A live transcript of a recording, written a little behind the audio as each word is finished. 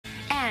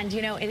And,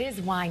 you know, it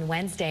is Wine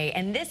Wednesday,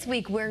 and this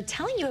week we're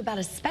telling you about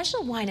a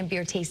special wine and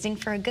beer tasting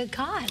for a good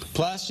cause.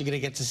 Plus, you're going to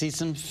get to see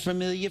some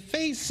familiar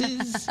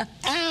faces.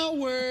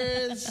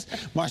 Ours.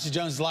 Marcy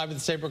Jones is live at the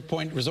Saybrook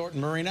Point Resort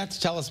and Marina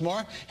to tell us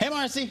more. Hey,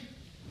 Marcy.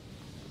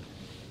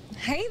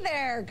 Hey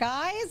there,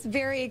 guys.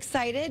 Very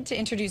excited to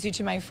introduce you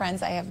to my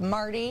friends. I have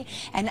Marty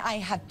and I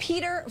have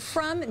Peter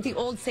from the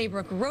Old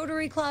Saybrook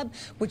Rotary Club,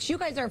 which you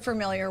guys are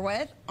familiar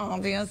with,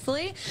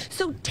 obviously.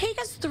 So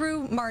take us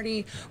through,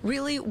 Marty,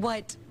 really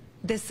what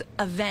this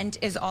event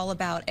is all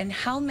about and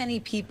how many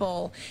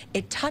people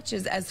it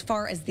touches as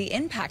far as the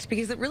impact,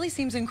 because it really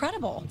seems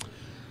incredible.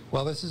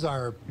 Well, this is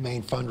our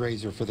main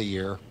fundraiser for the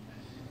year,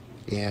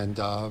 and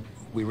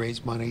we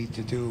raise money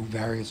to do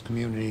various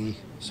community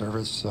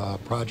service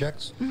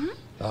projects,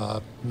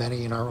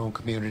 many in our own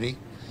community.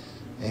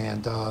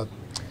 And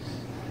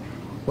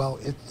well,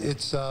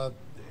 it's a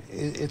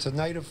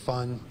night of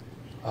fun.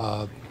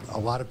 A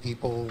lot of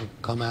people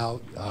come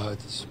out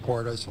to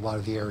support us. A lot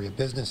of the area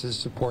businesses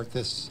support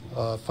this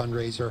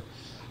fundraiser,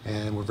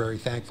 and we're very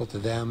thankful to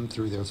them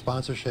through their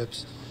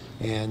sponsorships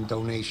and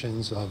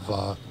donations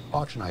of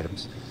auction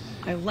items.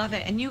 I love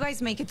it. And you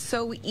guys make it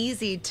so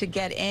easy to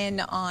get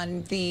in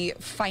on the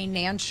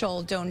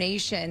financial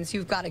donations.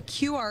 You've got a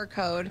QR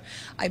code.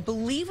 I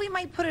believe we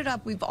might put it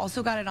up. We've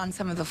also got it on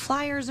some of the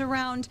flyers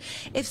around.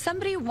 If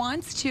somebody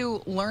wants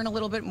to learn a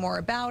little bit more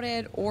about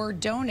it or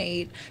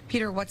donate,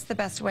 Peter, what's the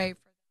best way?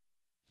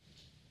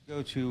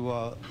 Go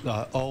to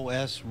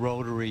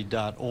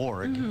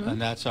osrotary.org,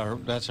 and that's our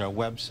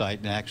website.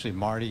 And actually,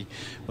 Marty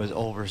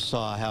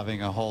oversaw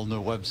having a whole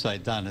new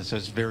website done, and so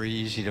it's very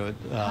easy to.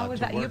 How was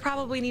that? You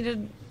probably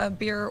needed a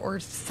beer or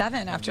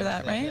 7 after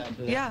that, right?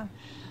 Yeah.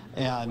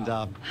 And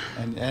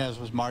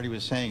as Marty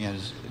was saying,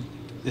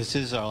 this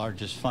is our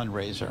largest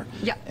fundraiser.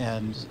 Yeah.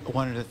 And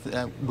one of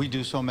the we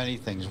do so many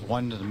things.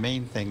 One of the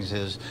main things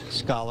is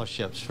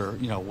scholarships for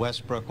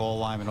Westbrook, Old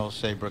Lyme, and Old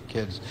Saybrook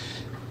kids.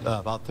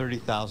 About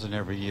 30,000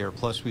 every year.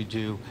 Plus, we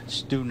do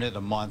Student of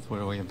the Month,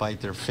 where we invite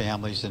their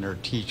families and their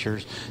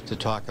teachers to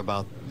talk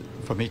about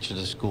from each of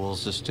the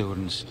schools, the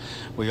students.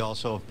 We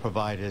also have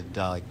provided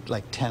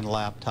like 10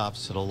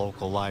 laptops to the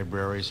local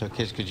library so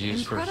kids could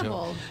use.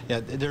 Incredible. Yeah,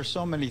 there's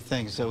so many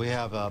things. So we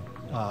have a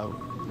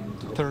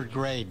third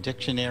grade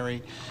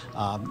dictionary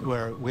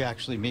where we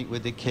actually meet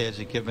with the kids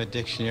and give them a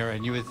dictionary,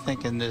 and you would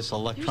think in this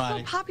electronic...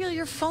 You're so popular,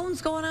 your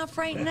phone's going off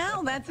right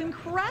now. That's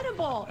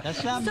incredible.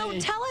 That's not so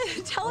me. Tell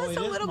us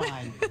a little bit.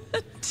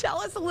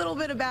 Tell us a little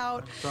bit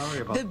about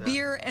the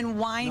beer and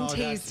wine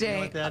tasting. You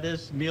know what that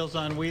is? Meals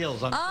on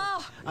Wheels.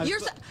 You're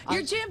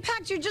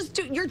jam-packed.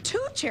 You're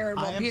too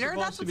charitable, Peter.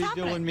 That's what's happening. I'm supposed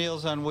to be doing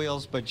Meals on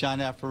Wheels, but John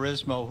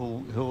Aphorismo,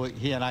 who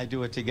he and I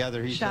do it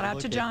together. Shout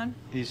out to John.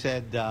 He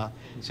said,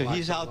 so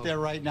he's out there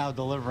right now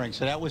delivering.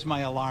 So that was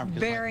my alarm.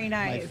 Very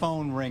nice. My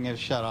phone ring is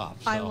shut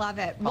off. So I love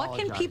it. What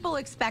can people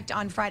expect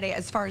on Friday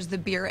as far as the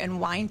beer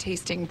and wine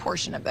tasting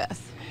portion of this?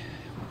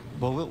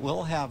 Well,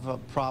 we'll have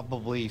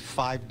probably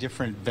 5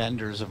 different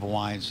vendors of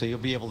wine, so you'll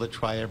be able to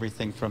try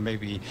everything from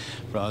maybe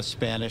a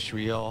Spanish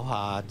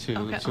Rioja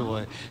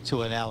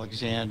to an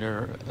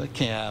Alexander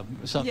cab,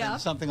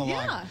 something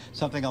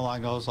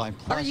along those lines.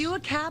 Plus, are you a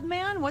cab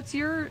man? What's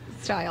your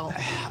style?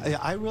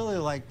 I really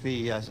like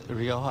the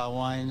Rioja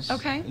wines.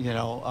 Okay. You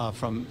know,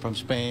 from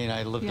Spain.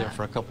 I lived there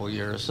for a couple of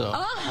years, so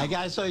I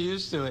got so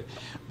used to it.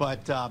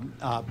 But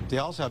they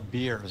also have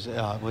beers.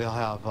 We'll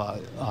have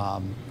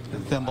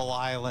Thimble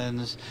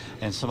Islands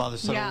and some other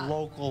sort of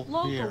local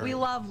beer. We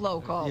love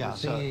local. Yeah.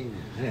 Singing.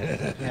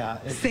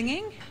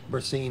 Singing?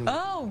 Mercine.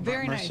 Oh,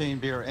 very nice. Mercine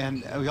beer.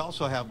 And we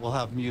also we'll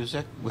have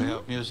music. We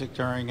have music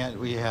during it.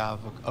 We have,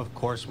 of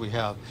course, we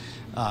have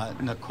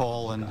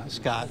Nicole and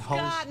Scott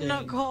hosting.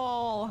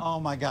 Nicole. Oh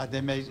my God,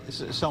 they made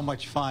so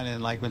much fun.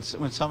 And like when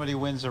somebody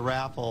wins a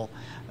raffle,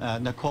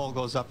 Nicole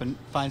goes up and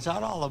finds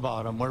out all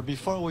about them. Where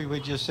before we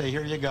would just say,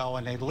 "Here you go,"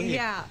 and they'd leave.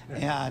 Yeah.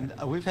 And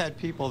we've had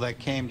people that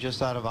came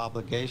just out of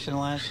obligation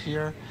last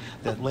year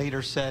that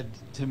later said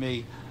to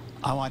me,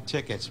 "I want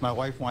tickets. My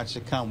wife wants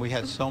to come." We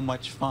had so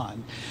much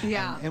fun.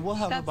 Yeah, and we'll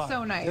have that's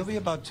so nice. There'll be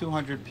about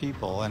 200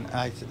 people, and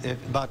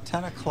about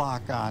 10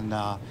 o'clock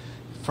on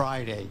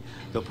Friday,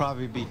 there'll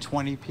probably be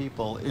 20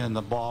 people in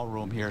the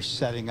ballroom here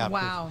setting up.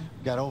 Wow.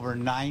 We've got over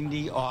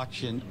 90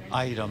 auction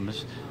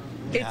items.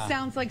 It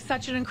sounds like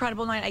such an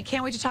incredible night. I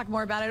can't wait to talk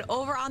more about it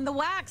over on the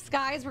Wax,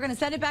 guys. We're going to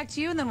send it back to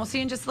you, and then we'll see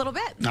you in just a little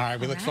bit. All right,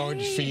 we look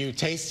forward for you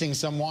tasting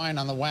some wine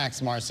on the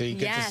Wax, Marcy.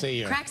 Good to see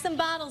you. Crack some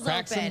bottles open.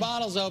 Crack some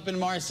bottles open,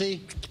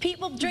 Marcy.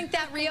 People drink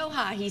that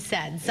Rioja, he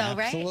said. So,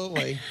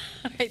 Absolutely. Right?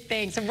 All right,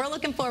 thanks. And we're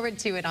looking forward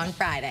to it on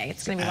Friday.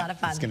 It's going to be a lot of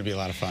fun. It's going to be a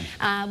lot of fun.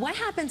 What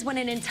happens when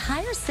an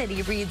entire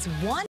city reads one